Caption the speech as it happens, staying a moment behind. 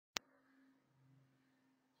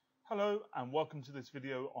Hello and welcome to this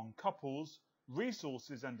video on couples,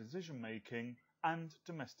 resources and decision making, and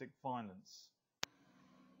domestic violence.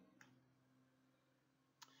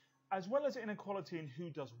 As well as inequality in who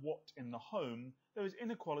does what in the home, there is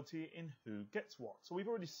inequality in who gets what. So we've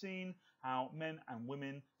already seen how men and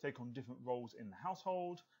women take on different roles in the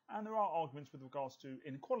household, and there are arguments with regards to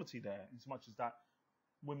inequality there, in so much as that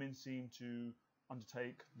women seem to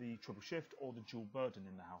undertake the triple shift or the dual burden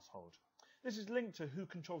in the household. This is linked to who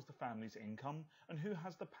controls the family's income and who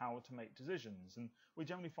has the power to make decisions. And we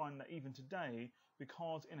generally find that even today,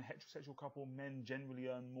 because in a heterosexual couple, men generally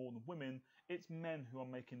earn more than women, it's men who are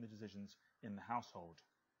making the decisions in the household.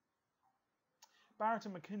 Barrett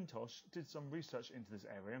and McIntosh did some research into this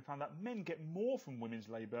area and found that men get more from women's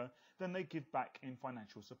labour than they give back in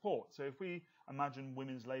financial support. So if we imagine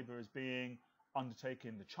women's labour as being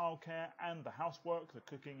undertaking the childcare and the housework, the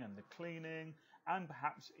cooking and the cleaning, and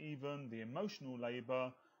perhaps even the emotional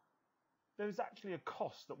labour, there is actually a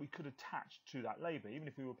cost that we could attach to that labour, even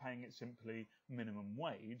if we were paying it simply minimum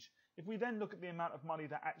wage. If we then look at the amount of money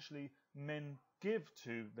that actually men give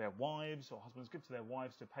to their wives or husbands give to their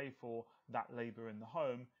wives to pay for that labour in the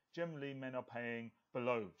home, generally men are paying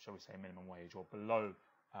below, shall we say, minimum wage, or below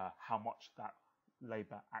how much that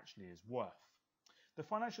labour actually is worth. The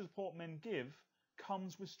financial support men give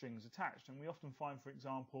comes with strings attached, and we often find, for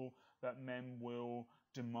example, that men will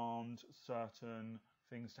demand certain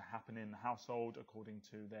things to happen in the household according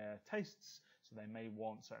to their tastes. So they may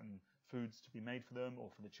want certain foods to be made for them, or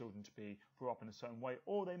for the children to be brought up in a certain way,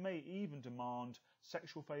 or they may even demand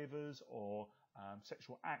sexual favours or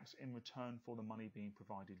sexual acts in return for the money being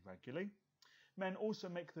provided regularly. Men also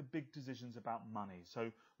make the big decisions about money. So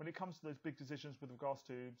when it comes to those big decisions with regards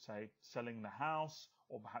to, say, selling the house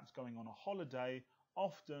or perhaps going on a holiday,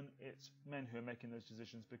 often it's men who are making those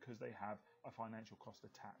decisions because they have a financial cost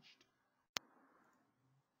attached.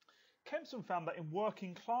 Kempson found that in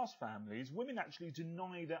working class families, women actually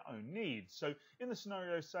deny their own needs. So in the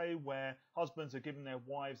scenario, say, where husbands are giving their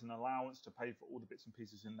wives an allowance to pay for all the bits and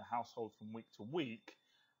pieces in the household from week to week,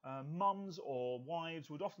 mums or wives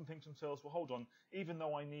would often think to themselves, well, hold on, even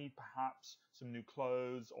though I need perhaps some new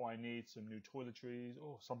clothes or I need some new toiletries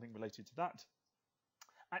or something related to that,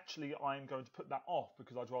 actually I'm going to put that off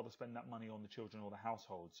because I'd rather spend that money on the children or the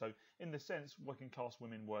household. So in this sense, working class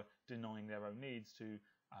women were denying their own needs to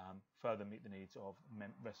further meet the needs of the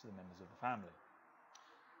rest of the members of the family.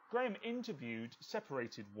 Graham interviewed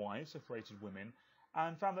separated wives, separated women,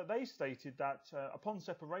 and found that they stated that upon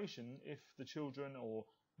separation, if the children or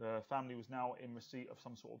the family was now in receipt of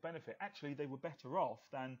some sort of benefit, actually they were better off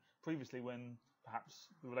than previously when perhaps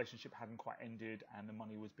the relationship hadn't quite ended and the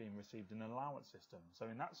money was being received in an allowance system. So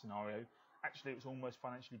in that scenario, actually it was almost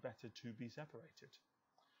financially better to be separated.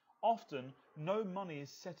 Often, no money is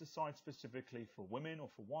set aside specifically for women or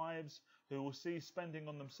for wives who will see spending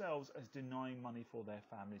on themselves as denying money for their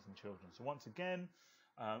families and children. So once again,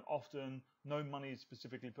 often no money is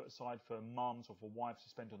specifically put aside for mums or for wives to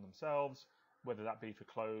spend on themselves, whether that be for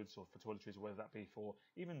clothes or for toiletries, or whether that be for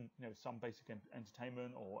even some basic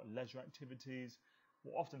entertainment or leisure activities.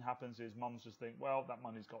 What often happens is mums just think, well, that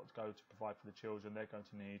money's got to go to provide for the children. They're going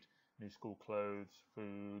to need new school clothes,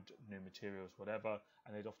 food, new materials, whatever,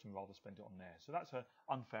 and they'd often rather spend it on there. So that's an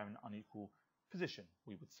unfair and unequal position,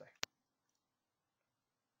 we would say.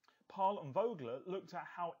 Parle and Vogler looked at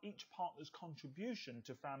how each partner's contribution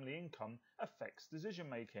to family income affects decision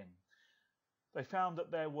making. They found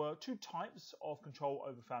that there were two types of control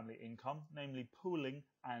over family income, namely pooling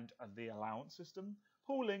and the allowance system.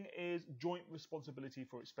 Pooling is joint responsibility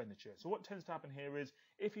for expenditure. So what tends to happen here is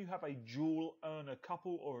if you have a dual earner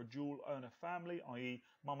couple or a dual earner family, i.e.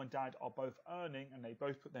 mum and dad are both earning and they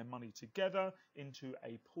both put their money together into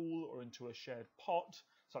a pool or into a shared pot,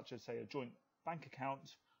 such as say a joint bank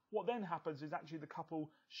account, what then happens is actually the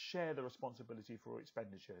couple share the responsibility for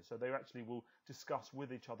expenditure. So they actually will discuss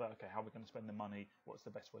with each other, okay, how we're going to spend the money, what's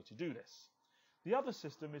the best way to do this. The other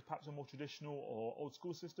system is perhaps a more traditional or old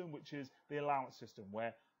school system, which is the allowance system,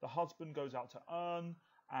 where the husband goes out to earn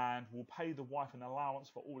and will pay the wife an allowance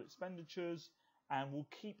for all expenditures and will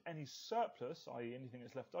keep any surplus, i.e. anything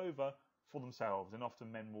that's left over, for themselves. And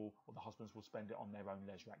often men will, or the husbands will spend it on their own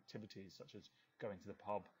leisure activities, such as going to the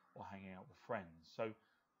pub or hanging out with friends. So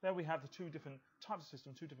there we have the two different types of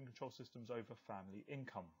systems, two different control systems over family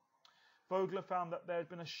income. Vogler found that there had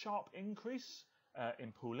been a sharp increase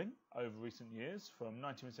in pooling over recent years, from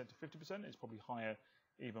 19% to 50%. It's probably higher,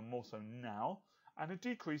 even more so now, and a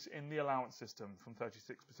decrease in the allowance system from 36%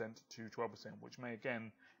 to 12%, which may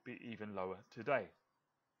again be even lower today.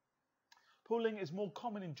 Pooling is more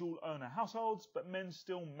common in dual earner households, but men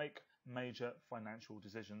still make major financial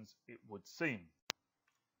decisions, it would seem.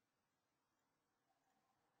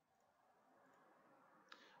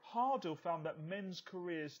 Hardell found that men's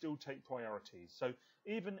careers still take priority. So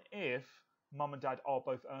even if mum and dad are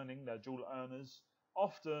both earning, they're dual earners,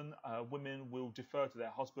 often women will defer to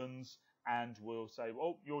their husbands and will say,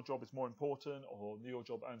 well, your job is more important, or your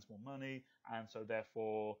job earns more money, and so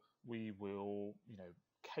therefore we will,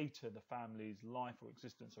 cater the family's life or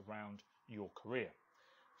existence around your career.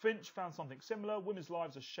 Finch found something similar. Women's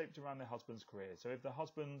lives are shaped around their husband's career. So if the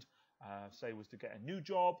husband, say, was to get a new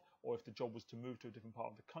job, or if the job was to move to a different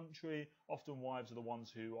part of the country, often wives are the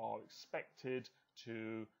ones who are expected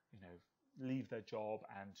to, leave their job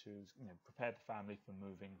and to, prepare the family for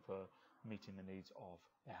meeting the needs of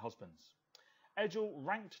their husbands. Edgell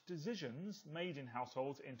ranked decisions made in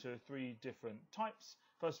households into 3 different types.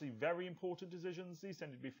 Firstly, very important decisions. These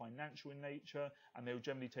tended to be financial in nature, and they were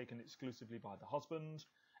generally taken exclusively by the husband.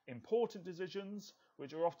 Important decisions,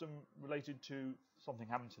 which are often related to something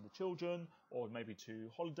happened to the children, or maybe to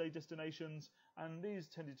holiday destinations, and these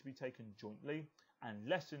tended to be taken jointly. And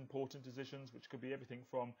less important decisions, which could be everything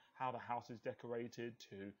from how the house is decorated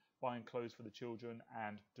to buying clothes for the children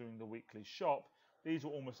and doing the weekly shop, these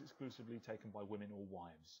were almost exclusively taken by women or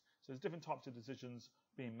wives. So there's different types of decisions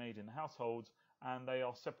being made in the households, and they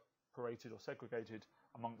are separated or segregated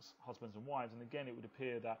amongst husbands and wives. And again, it would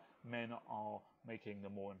appear that men are making the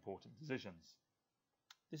more important decisions.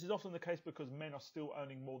 This is often the case because men are still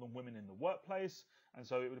earning more than women in the workplace, and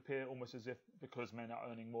so it would appear almost as if because men are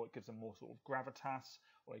earning more, it gives them more sort of gravitas,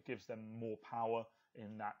 or it gives them more power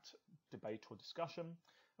in that debate or discussion.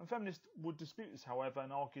 And feminists would dispute this, however,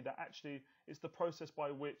 and argue that actually it's the process by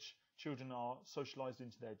which children are socialised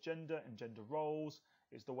into their gender and gender roles.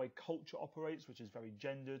 It's the way culture operates, which is very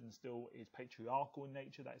gendered and still is patriarchal in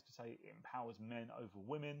nature. That is to say, it empowers men over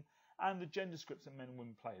women. And the gender scripts that men and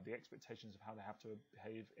women play, the expectations of how they have to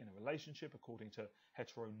behave in a relationship according to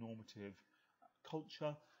heteronormative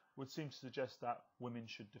culture, would seem to suggest that women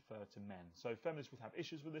should defer to men. So feminists would have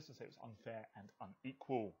issues with this and say it's unfair and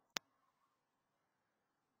unequal.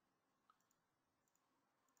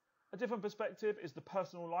 A different perspective is the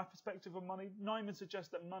personal life perspective of money. Nyman suggests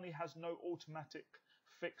that money has no automatic,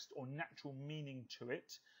 fixed or natural meaning to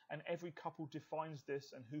it, and every couple defines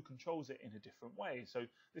this and who controls it in a different way. So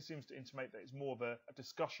this seems to intimate that it's more of a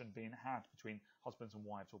discussion being had between husbands and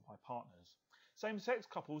wives or by partners. Same-sex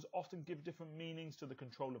couples often give different meanings to the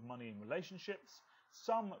control of money in relationships.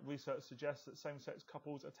 Some research suggests that same-sex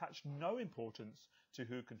couples attach no importance to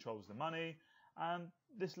who controls the money, and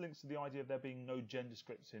this links to the idea of there being no gender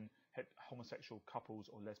scripts in homosexual couples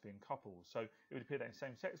or lesbian couples. So it would appear that in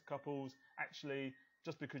same-sex couples, actually,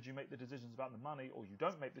 just because you make the decisions about the money or you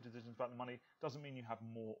don't make the decisions about the money doesn't mean you have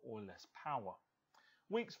more or less power.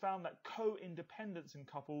 Weeks found that co-independence in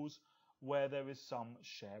couples where there is some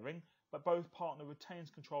sharing, but both partner retains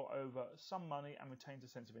control over some money and retains a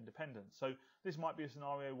sense of independence. So this might be a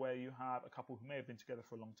scenario where you have a couple who may have been together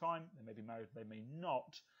for a long time, they may be married, they may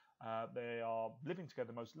not. They are living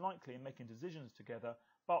together most likely and making decisions together,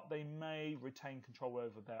 but they may retain control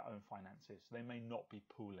over their own finances. They may not be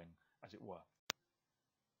pooling, as it were.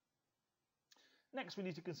 Next, we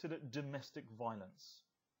need to consider domestic violence.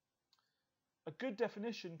 A good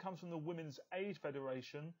definition comes from the Women's Aid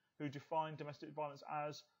Federation, who define domestic violence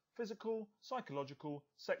as physical, psychological,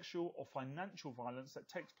 sexual or financial violence that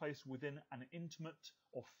takes place within an intimate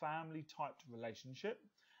or family-typed relationship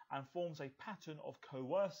and forms a pattern of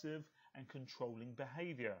coercive and controlling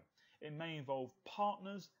behaviour. It may involve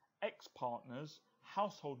partners, ex-partners,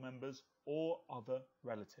 household members or other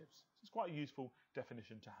relatives. So it's quite a useful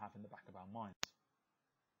definition to have in the back of our minds.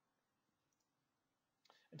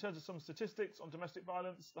 In terms of some statistics on domestic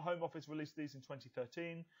violence, the Home Office released these in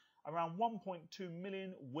 2013. Around 1.2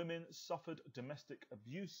 million women suffered domestic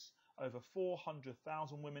abuse, over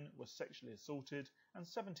 400,000 women were sexually assaulted, and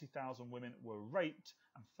 70,000 women were raped,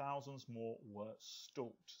 and thousands more were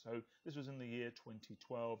stalked. So this was in the year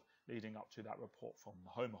 2012, leading up to that report from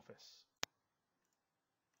the Home Office.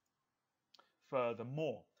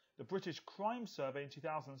 Furthermore, the British Crime Survey in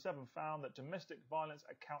 2007 found that domestic violence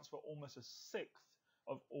accounts for almost a sixth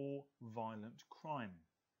of all violent crime.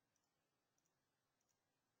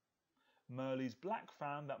 Murley's Black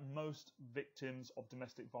found that most victims of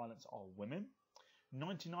domestic violence are women.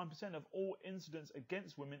 99% of all incidents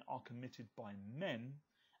against women are committed by men,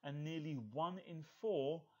 and nearly 1 in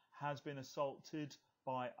 4 has been assaulted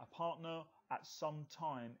by a partner at some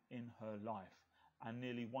time in her life, and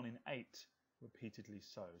nearly 1 in 8 repeatedly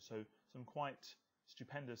so. So some quite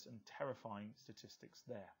stupendous and terrifying statistics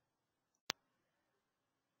there.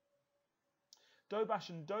 Dobash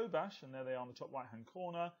and Dobash, and there they are in the top right-hand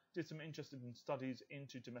corner, did some interesting studies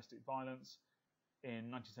into domestic violence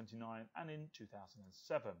in 1979 and in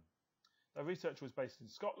 2007. The research was based in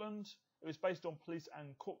Scotland. It was based on police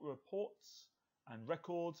and court reports and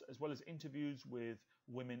records, as well as interviews with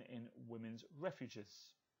women in women's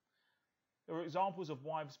refuges. There were examples of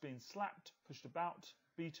wives being slapped, pushed about,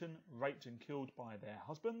 beaten, raped and killed by their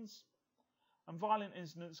husbands. And violent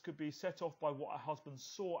incidents could be set off by what a husband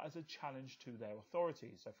saw as a challenge to their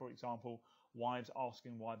authority. So, for example, wives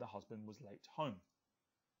asking why the husband was late home.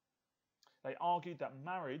 They argued that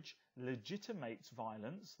marriage legitimates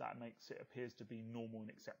violence, that makes it appears to be normal and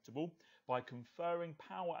acceptable, by conferring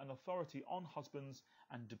power and authority on husbands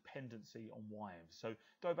and dependency on wives. So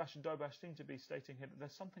Dobash and Dobash seem to be stating here that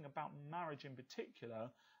there's something about marriage in particular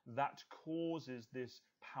that causes this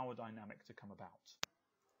power dynamic to come about.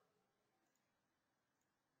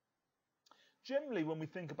 Generally, when we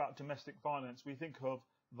think about domestic violence, we think of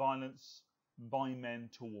violence by men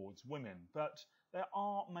towards women, but there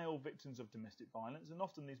are male victims of domestic violence, and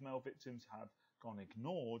often these male victims have gone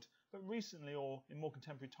ignored, but recently, or in more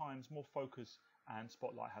contemporary times, more focus and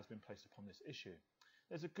spotlight has been placed upon this issue.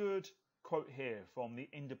 There's a good quote here from the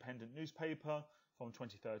Independent newspaper from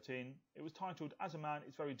 2013. It was titled, "As a man,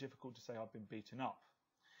 it's very difficult to say I've been beaten up."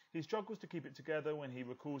 He struggles to keep it together when he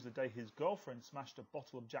recalls the day his girlfriend smashed a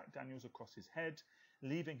bottle of Jack Daniels across his head,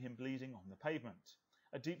 leaving him bleeding on the pavement.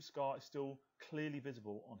 A deep scar is still clearly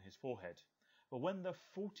visible on his forehead. But when the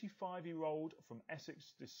 45-year-old from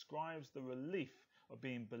Essex describes the relief of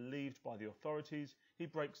being believed by the authorities, he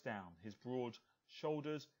breaks down, his broad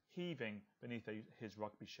shoulders heaving beneath his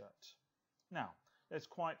rugby shirt. Now, there's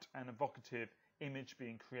quite an evocative image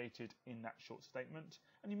being created in that short statement,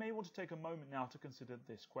 and you may want to take a moment now to consider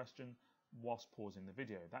this question whilst pausing the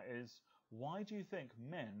video. That is, why do you think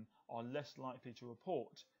men are less likely to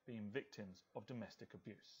report being victims of domestic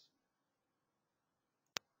abuse?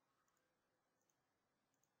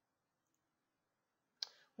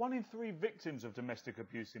 One in 3 victims of domestic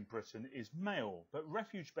abuse in Britain is male, but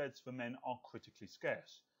refuge beds for men are critically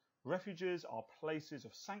scarce. Refuges are places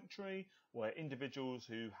of sanctuary where individuals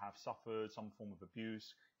who have suffered some form of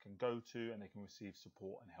abuse can go to, and they can receive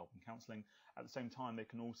support and help and counselling. At the same time, they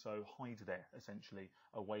can also hide there, essentially,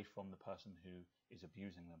 away from the person who is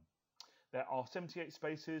abusing them. There are 78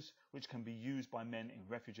 spaces which can be used by men in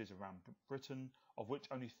refuges around Britain, of which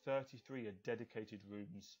only 33 are dedicated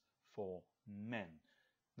rooms for men.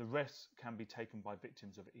 The rest can be taken by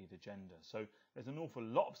victims of either gender. So there's an awful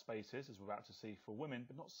lot of spaces, as we're about to see, for women,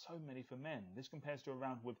 but not so many for men. This compares to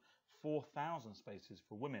around with 4,000 spaces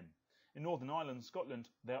for women. In Northern Ireland, Scotland,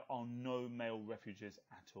 there are no male refuges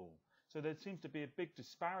at all. So there seems to be a big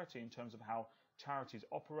disparity in terms of how charities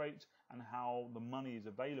operate and how the money is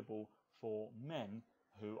available for men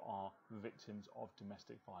who are victims of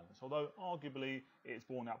domestic violence. Although arguably it's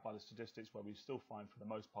borne out by the statistics, where we still find for the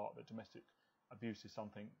most part that domestic abuse is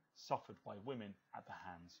something suffered by women at the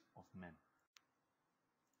hands of men.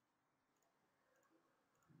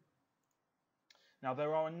 Now,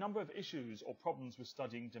 there are a number of issues or problems with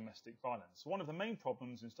studying domestic violence. One of the main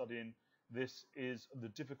problems in studying this is the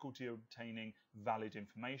difficulty of obtaining valid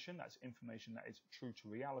information. That's information that is true to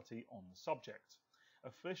reality on the subject.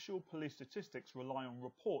 Official police statistics rely on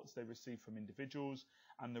reports they receive from individuals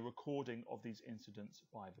and the recording of these incidents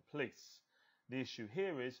by the police. The issue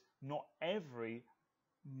here is not every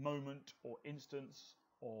moment or instance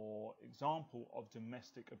or example of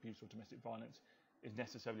domestic abuse or domestic violence is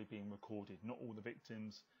necessarily being recorded. Not all the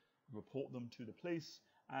victims report them to the police,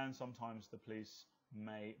 and sometimes the police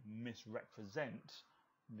may misrepresent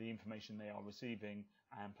the information they are receiving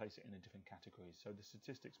and place it in a different category. So the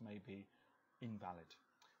statistics may be invalid.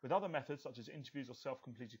 With other methods, such as interviews or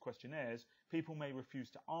self-completed questionnaires, people may refuse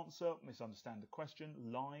to answer, misunderstand the question,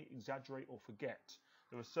 lie, exaggerate or forget.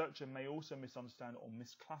 The researcher may also misunderstand or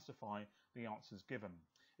misclassify the answers given.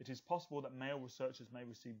 It is possible that male researchers may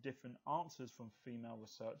receive different answers from female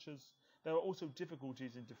researchers. There are also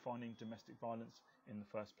difficulties in defining domestic violence in the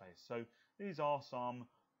first place. So these are some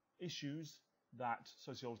issues that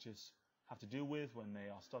sociologists have to deal with when they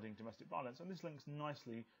are studying domestic violence, and this links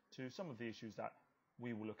nicely to some of the issues that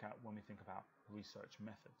we will look at when we think about research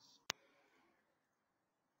methods.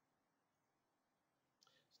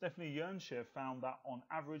 Stephanie Yernshire found that on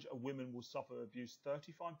average a woman will suffer abuse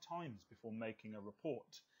 35 times before making a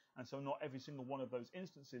report, and so not every single one of those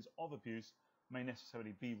instances of abuse may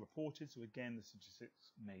necessarily be reported, so again the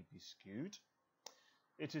statistics may be skewed.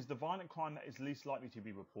 It is the violent crime that is least likely to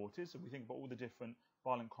be reported, so we think about all the different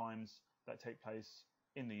violent crimes that take place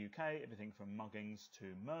in the UK, everything from muggings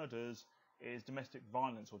to murders. It is domestic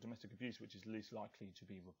violence or domestic abuse which is least likely to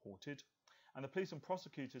be reported. and the police and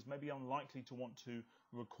prosecutors may be unlikely to want to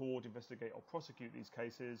record, investigate or prosecute these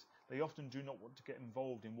cases. They often do not want to get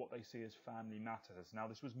involved in what they see as family matters. Now,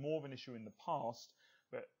 this was more of an issue in the past,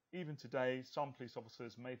 but even today, some police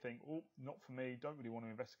officers may think, oh, not for me, don't really want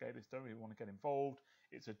to investigate this, don't really want to get involved.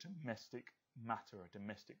 It's a domestic matter, a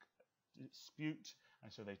domestic dispute,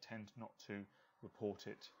 and so they tend not to report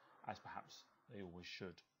it as perhaps they always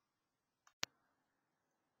should.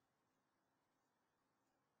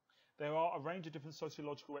 There are a range of different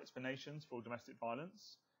sociological explanations for domestic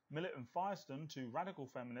violence. Millett and Firestone, two radical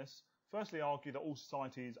feminists, firstly argue that all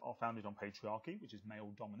societies are founded on patriarchy, which is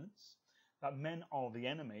male dominance, that men are the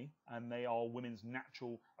enemy and they are women's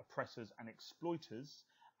natural oppressors and exploiters,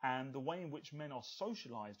 and the way in which men are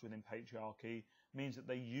socialized within patriarchy means that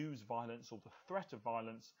they use violence or the threat of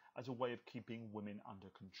violence as a way of keeping women under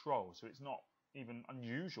control. So it's not even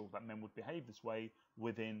unusual that men would behave this way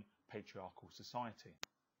within patriarchal society.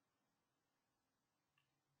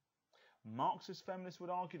 Marxist feminists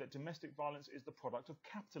would argue that domestic violence is the product of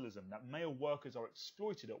capitalism, that male workers are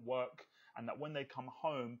exploited at work, and that when they come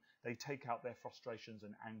home, they take out their frustrations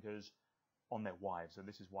and angers on their wives, and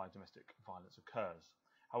this is why domestic violence occurs.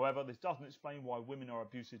 However, this doesn't explain why women are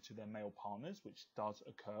abusive to their male partners, which does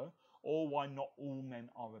occur, or why not all men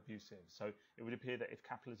are abusive. So it would appear that if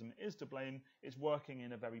capitalism is to blame, it's working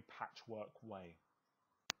in a very patchwork way.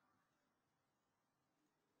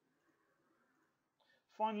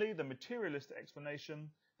 Finally, the materialist explanation.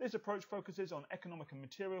 This approach focuses on economic and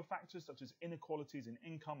material factors such as inequalities in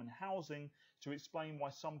income and housing to explain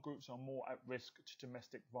why some groups are more at risk to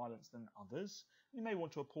domestic violence than others. You may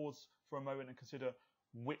want to pause for a moment and consider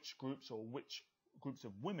which groups or which groups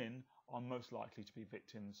of women are most likely to be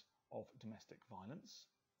victims of domestic violence.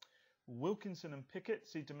 Wilkinson and Pickett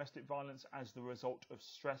see domestic violence as the result of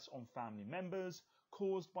stress on family members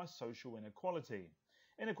caused by social inequality.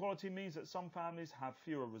 Inequality means that some families have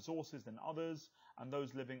fewer resources than others, and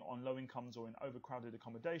those living on low incomes or in overcrowded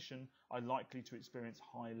accommodation are likely to experience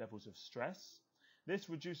high levels of stress. This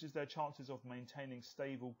reduces their chances of maintaining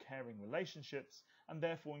stable, caring relationships and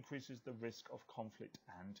therefore increases the risk of conflict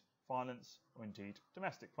and violence, or indeed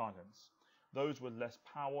domestic violence. Those with less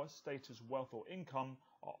power, status, wealth or income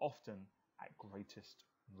are often at greatest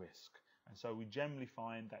risk. And so we generally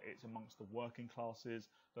find that it's amongst the working classes,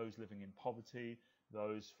 those living in poverty,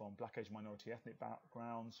 those from black, Asian, minority ethnic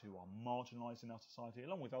backgrounds who are marginalised in our society,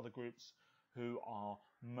 along with other groups who are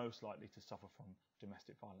most likely to suffer from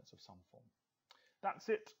domestic violence of some form. That's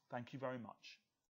it. Thank you very much.